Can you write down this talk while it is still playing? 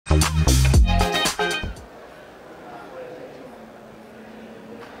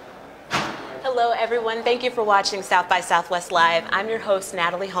Hello everyone, thank you for watching South by Southwest Live. I'm your host,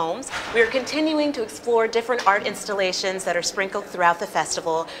 Natalie Holmes. We are continuing to explore different art installations that are sprinkled throughout the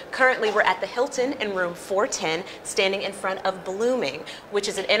festival. Currently we're at the Hilton in room 410, standing in front of Blooming, which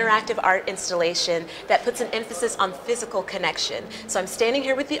is an interactive art installation that puts an emphasis on physical connection. So I'm standing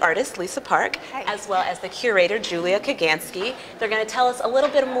here with the artist, Lisa Park, as well as the curator, Julia Kaganskiy. They're going to tell us a little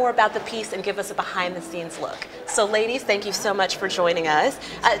bit more about the piece and give us a behind the scenes look. So ladies, thank you so much for joining us.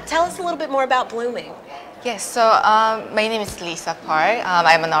 Tell us a little bit more about Blooming. Yes, so my name is Lisa Park.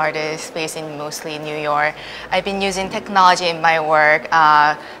 I'm an artist based in mostly New York. I've been using technology in my work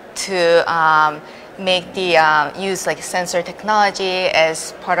to make the use like sensor technology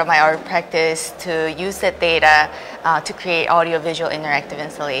as part of my art practice to use that data to create audio-visual interactive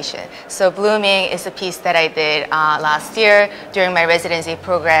installation. So Blooming is a piece that I did last year during my residency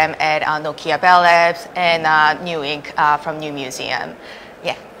program at Nokia Bell Labs and New Ink from New Museum.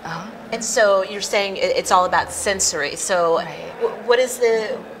 Yeah. And so you're saying it's all about sensory. So right. what is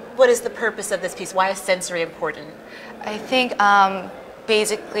the purpose of this piece? Why is sensory important? I think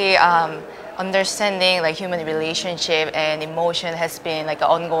basically understanding like human relationship and emotion has been like an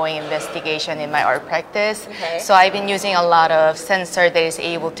ongoing investigation in my art practice. Okay. So I've been using a lot of sensor that is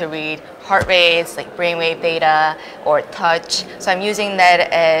able to read heart rates, like brainwave data or touch. So I'm using that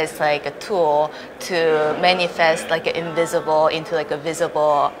as like a tool to manifest like an invisible into like a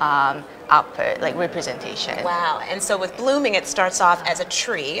visible output, like representation. Wow. And so with Blooming, it starts off as a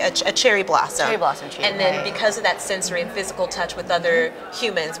tree, a cherry blossom. Cherry blossom tree. And then right. because of that sensory and physical touch with other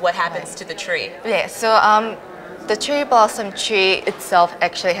humans, what happens right. to the tree? Yeah, so the cherry blossom tree itself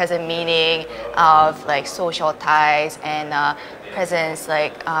actually has a meaning of like social ties and presence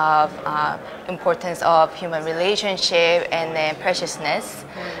like of importance of human relationship and then preciousness.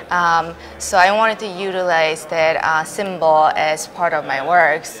 So I wanted to utilize that symbol as part of my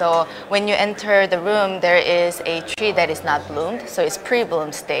work. So when you enter the room, there is a tree that is not bloomed, so it's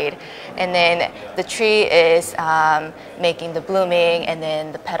pre-bloom state. And then the tree is making the blooming and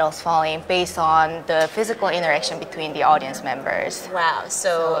then the petals falling based on the physical interaction between the audience members. Wow,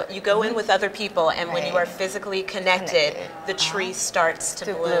 so you go in with other people and when right. you are physically connected, the tree starts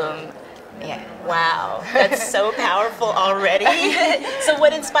to bloom. Yeah. Wow, that's so powerful already. So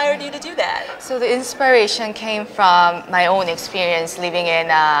what inspired you to do that? So the inspiration came from my own experience living in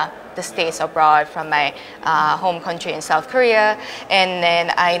the States abroad from my home country in South Korea. And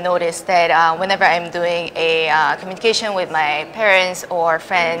then I noticed that whenever I'm doing a communication with my parents or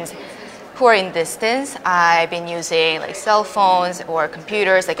friends who are in distance, I've been using like cell phones or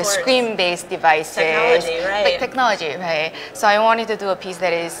computers, like a screen-based devices. Technology, right. Like technology, right? So I wanted to do a piece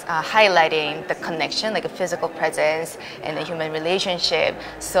that is highlighting the connection, like a physical presence and the human relationship.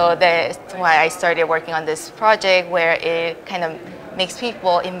 So that's why I started working on this project where it kind of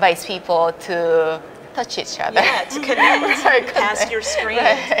invites people to touch each other. Yeah, to connect past your screen.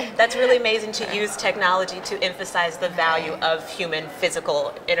 Right. That's really amazing to use technology to emphasize the value of human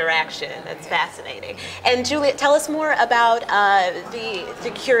physical interaction. That's fascinating. And Julia, tell us more about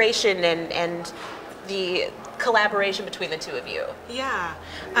the curation and the collaboration between the two of you. Yeah,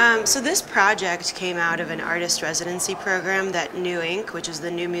 so this project came out of an artist residency program that New Ink, which is the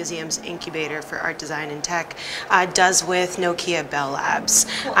New Museum's incubator for art design and tech, does with Nokia Bell Labs.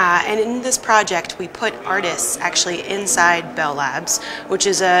 And in this project, we put artists actually inside Bell Labs, which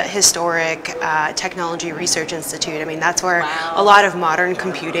is a historic technology research institute. I mean, that's where a lot of modern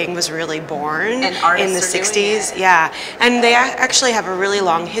computing was really born in the 60s. Yeah, and they actually have a really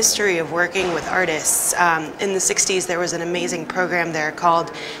long history of working with artists. In the 60s, there was an amazing program there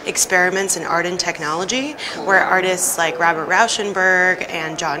called Experiments in Art and Technology, where artists like Robert Rauschenberg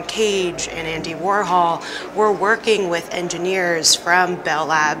and John Cage and Andy Warhol were working with engineers from Bell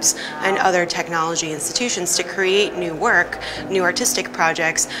Labs and other technology institutions to create new work, new artistic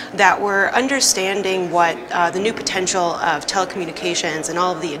projects that were understanding what the new potential of telecommunications and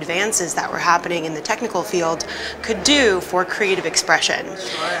all of the advances that were happening in the technical field could do for creative expression.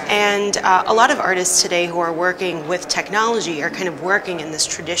 And a lot of artists today who are working with technology are kind of working in this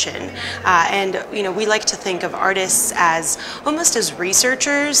tradition. And you know, we like to think of artists as almost as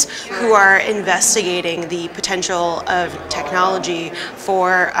researchers who are investigating the potential of technology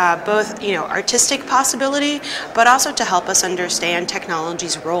for both, you know, artistic possibility, but also to help us understand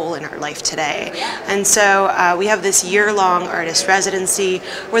technology's role in our life today. And so we have this year-long artist residency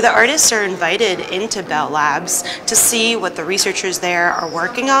where the artists are invited into Bell Labs to see what the researchers there are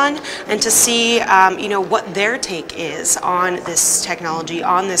working on and to see, you know, what what their take is on this technology,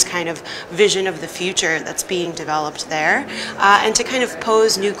 on this kind of vision of the future that's being developed there, and to kind of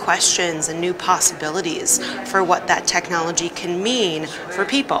pose new questions and new possibilities for what that technology can mean for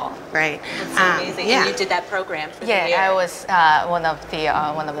people, right? That's amazing. Yeah. And you did that program for the Yeah, year. I was one of the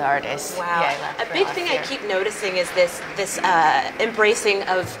artists. Wow. Yeah, A big thing I keep noticing is this embracing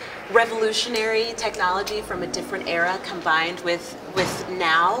of revolutionary technology from a different era combined with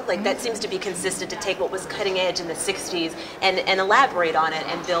now. Like that seems to be consistent. To take what was cutting edge in the 60s and elaborate on it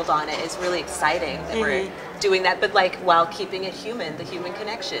and build on it is really exciting that we're doing that, but like while keeping it human, the human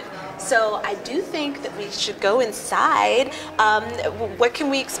connection. So I do think that we should go inside. What can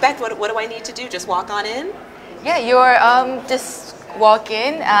we expect? What do I need to do? Just walk on in? Yeah, you're just walk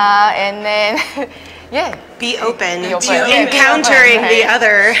in and then yeah. Be open to open. encountering the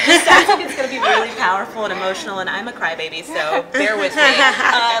other. Sounds like it's going to be really powerful and emotional, and I'm a crybaby, so bear with me.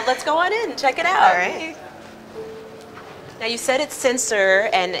 Let's go on in, check it out. All right. Now you said it's sensor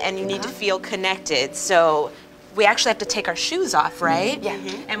and you need to feel connected, so we actually have to take our shoes off, right? Yeah.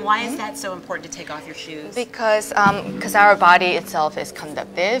 And why is that so important to take off your shoes? Because our body itself is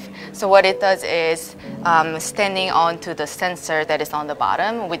conductive. So what it does is standing onto the sensor that is on the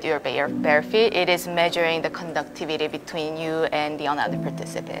bottom with your bare feet, it is measuring the conductivity between you and the other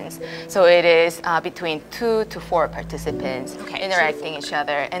participants. So it is between 2 to 4 participants interacting each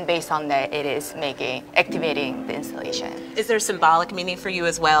other, and based on that, it is activating the installation. Is there symbolic meaning for you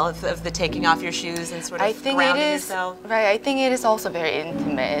as well of the taking off your shoes and sort of grounding yourself? Right, I think it is also very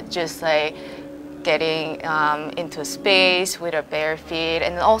intimate, just like getting into space with our bare feet,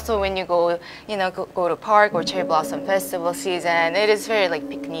 and also when you go to park or cherry blossom festival season, it is very like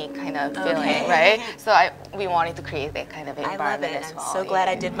picnic kind of feeling, right? So we wanted to create that kind of environment as well. I'm so glad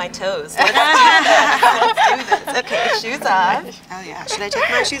I did my toes. Let's do this. Let's do this. Okay, shoes off. Oh yeah, should I take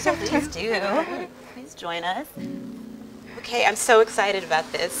my shoes off? Please do. Please join us. Okay, I'm so excited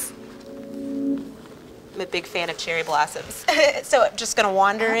about this. I'm a big fan of cherry blossoms. So I'm just gonna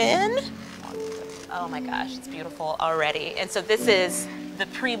wander in. Oh my gosh, it's beautiful already. And so this is the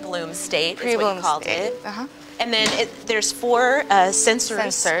pre-bloom state, is what you called it. And then there's 4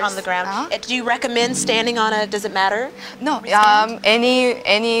 sensors on the ground. Do you recommend standing on a, does it matter? No,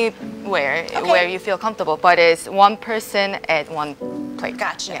 anywhere where you feel comfortable, but it's one person at one place.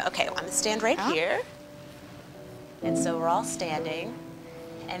 Gotcha. Yeah. Okay, well, I'm gonna stand right here. And so we're all standing.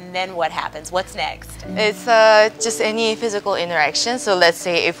 And then what happens? What's next? It's just any physical interaction. So let's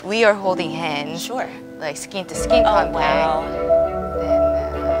say if we are holding hands, sure, like skin to skin contact. Wow. Then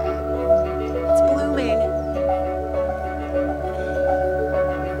it's blooming.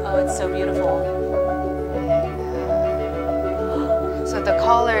 Oh, it's so beautiful. So the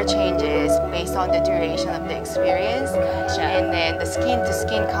color changes based on the duration of the experience. Gotcha. And then the skin to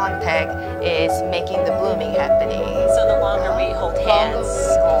skin contact is making the blooming happening. So the longer we hold hands,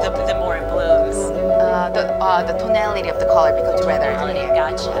 the more it blooms. The tonality of the color becomes rather clear.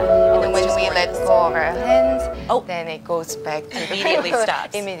 Gotcha. And then when we let go of our hands, then it goes back to immediately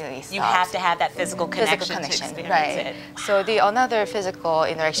stops. Immediately stops. You have to have that physical connection to experience it. So the another physical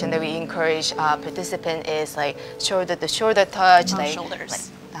interaction that we encourage participant is like shoulder to shoulder touch, like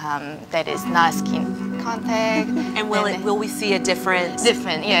shoulders. That is not skin contact. And will we see a difference?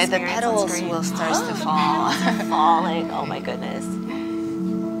 Different, yeah. The petals will start to fall. Falling. Oh my goodness.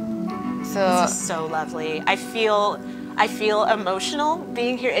 So this is so lovely. I feel emotional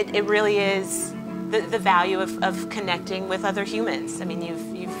being here. It really is the value of connecting with other humans. I mean,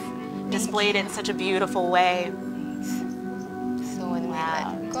 you've displayed it in such a beautiful way. So when we let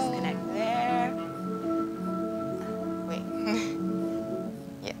go, disconnect there. Wait.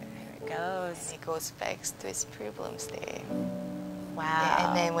 Yeah, here it goes. It goes back to its pre-bloom state. Wow. Yeah,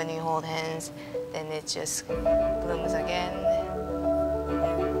 and then when you hold hands, then it just blooms again.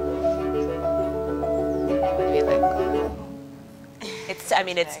 When we let go. It's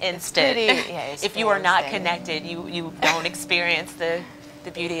instant. It's if you are not connected, you don't experience the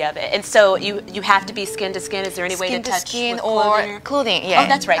beauty of it. And so you have to be skin to skin. Is there any way to touch skin with or clothing? Yeah. Oh,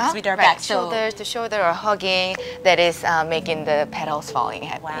 that's right, because we are back. Shoulder to shoulder or hugging, that is making the petals falling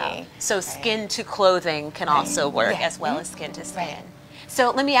happening. Wow. So skin to clothing can also work as well as skin to skin.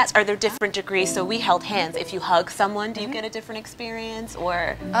 So let me ask, are there different degrees? So we held hands. If you hug someone, do you get a different experience,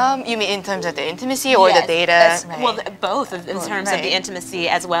 or? You mean in terms of the intimacy or the data? Well, both in terms of the intimacy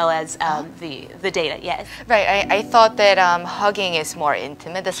as well as the data, yes. Right, I thought that hugging is more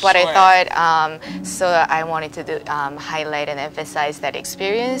intimate. That's what I thought. So I wanted to highlight and emphasize that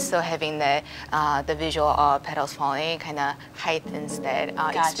experience. So having the visual of petals falling kind of heightens that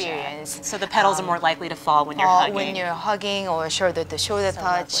experience. So the petals are more likely to fall when you're hugging. When you're hugging or shoulder to shoulder through the So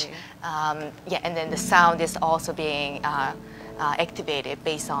touch. Yeah, and then the sound is also being activated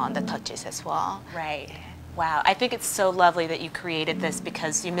based on the touches as well. Right. Wow, I think it's so lovely that you created this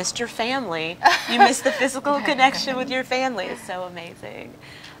because you missed your family. You missed the physical connection with your family. It's so amazing.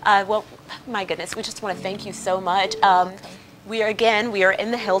 Well, my goodness, we just want to thank you so much. We are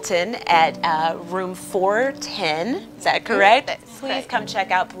in the Hilton at room 410. Is that correct? That's Please correct. come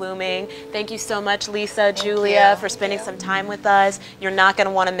check out Blooming. Thank you so much, Lisa, Julia, for spending some time with us. You're not going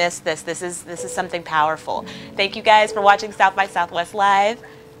to want to miss this. This is something powerful. Thank you guys for watching South by Southwest Live.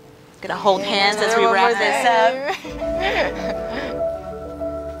 Gonna hold hands as we wrap this up.